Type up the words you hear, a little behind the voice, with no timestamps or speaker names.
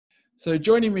So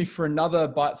joining me for another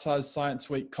Bite-Sized Science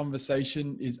Week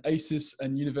conversation is ACES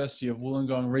and University of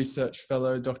Wollongong Research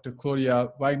Fellow, Dr Klaudia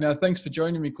Wagner. Thanks for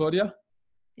joining me, Klaudia.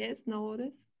 Yes, no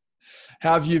worries.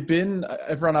 How have you been?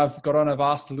 Everyone I've got on, I've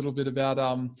asked a little bit about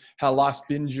how life's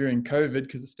been during COVID,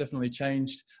 because it's definitely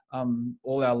changed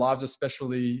all our lives,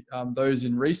 especially those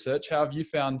in research. How have you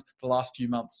found the last few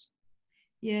months?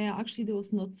 Yeah, actually, that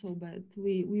was not so bad.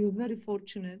 We were very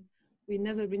fortunate. We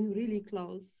never been really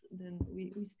close. Then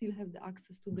we still have the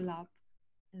access to the lab,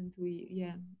 and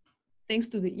thanks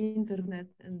to the internet,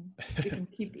 and we can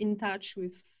keep in touch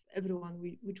with everyone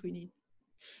which we need.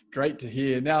 Great to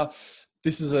hear. Now,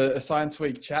 this is a Science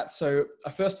Week chat. So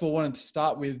I first of all wanted to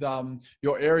start with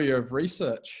your area of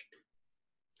research.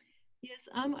 Yes,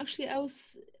 I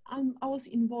was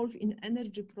involved in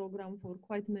energy program for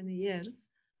quite many years.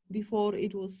 Before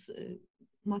it was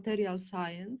material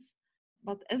science,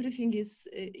 but everything is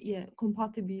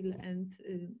compatible and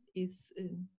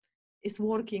is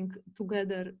working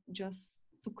together just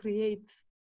to create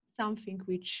something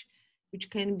which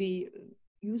can be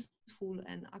useful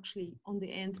and actually on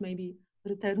the end maybe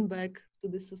return back to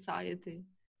the society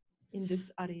in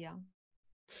this area.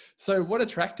 So what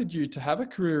attracted you to have a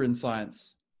career in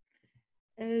science?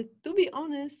 To be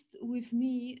honest with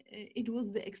me, it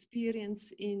was the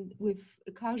experience with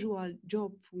a casual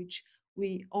job which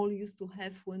we all used to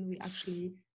have when we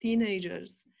actually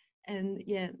teenagers, and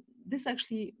this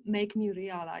actually make me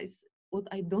realize what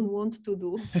I don't want to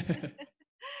do.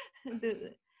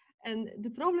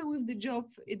 The problem with the job,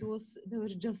 they were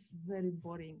just very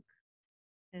boring,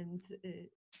 and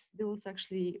they was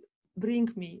actually bring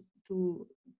me to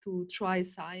try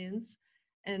science.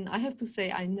 And I have to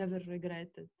say, I never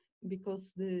regret it,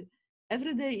 because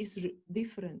every day is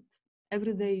different.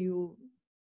 Every day you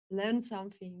learn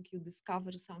something, you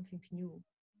discover something new.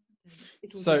 And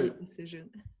it was a good decision.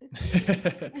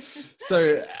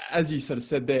 So as you sort of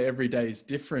said there, every day is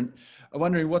different. I'm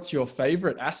wondering, what's your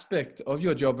favorite aspect of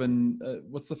your job, and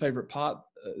what's the favorite part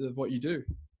of what you do?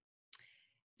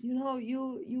 You know,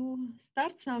 you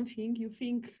start something, you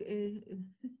think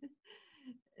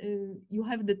you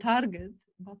have the target,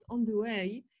 but on the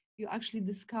way you actually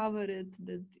discover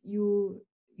that you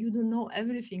don't know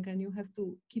everything, and you have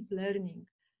to keep learning,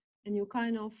 and you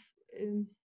kind of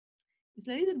it's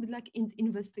a little bit like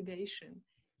investigation.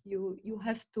 You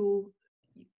have to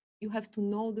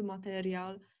know the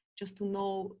material, just to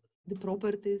know the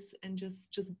properties, and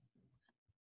just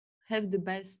have the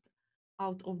best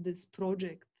out of this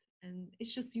project, and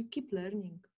it's just you keep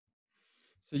learning.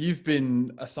 So you've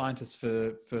been a scientist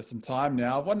for some time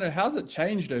now. I wonder, how's it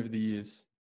changed over the years?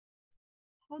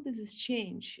 How does this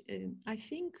change? I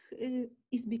think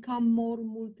it's become more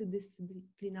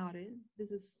multidisciplinary.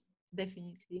 This is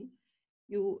definitely.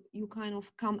 You kind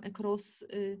of come across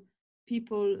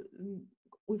people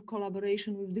with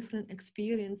collaboration, with different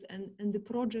experience, and the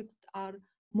projects are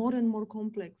more and more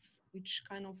complex, which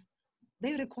kind of,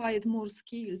 they required more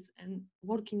skills and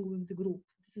working with the group.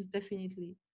 This is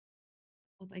definitely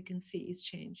what I can see is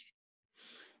change.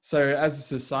 So as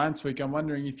this is Science Week, I'm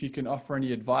wondering if you can offer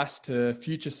any advice to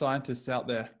future scientists out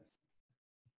there.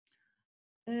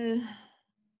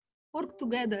 Work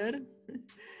together,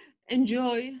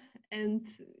 enjoy, and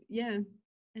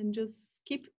just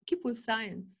keep with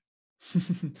science.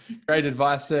 Great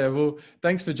advice there. Well,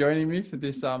 thanks for joining me for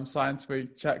this Science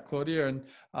Week chat, Klaudia, and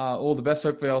all the best.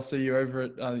 Hopefully I'll see you over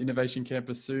at Innovation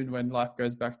Campus soon when life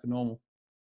goes back to normal.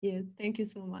 Yeah, thank you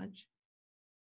so much.